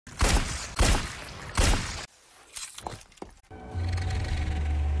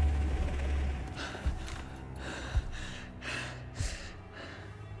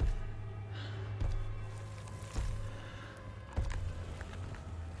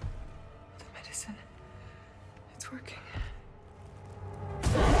Listen, it's working.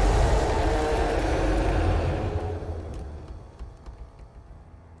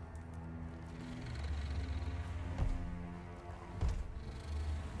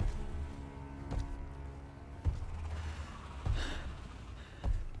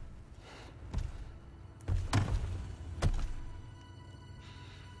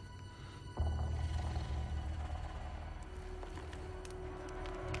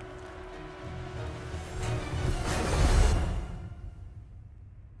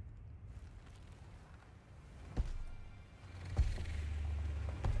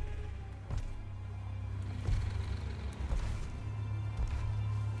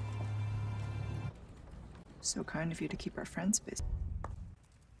 So kind of you to keep our friends busy.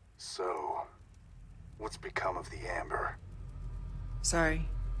 So, what's become of the amber? Sorry,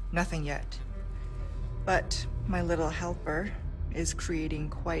 nothing yet. But my little helper is creating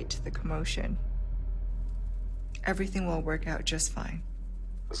quite the commotion. Everything will work out just fine.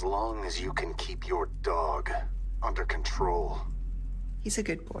 As long as you can keep your dog under control. He's a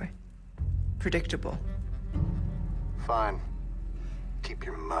good boy. Predictable. Fine. Keep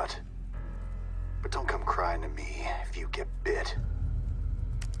your mutt. But don't come crying to me if you get bit.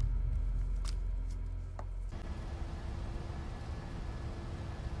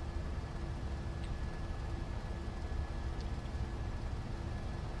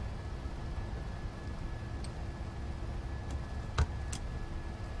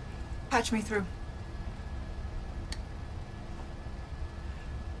 Patch me through.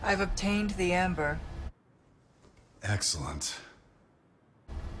 I've obtained the amber. Excellent.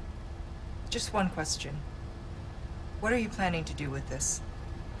 Just one question. What are you planning to do with this?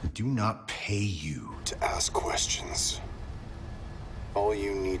 I do not pay you to ask questions. All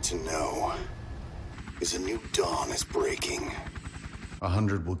you need to know is a new dawn is breaking.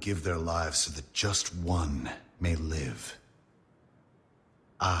 100 will give their lives so that just one may live.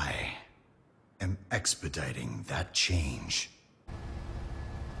 I am expediting that change.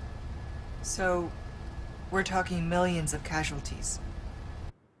 So, we're talking millions of casualties.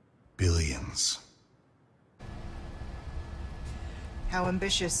 Billions. How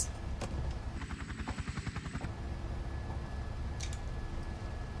ambitious.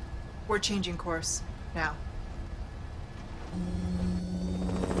 We're changing course, now.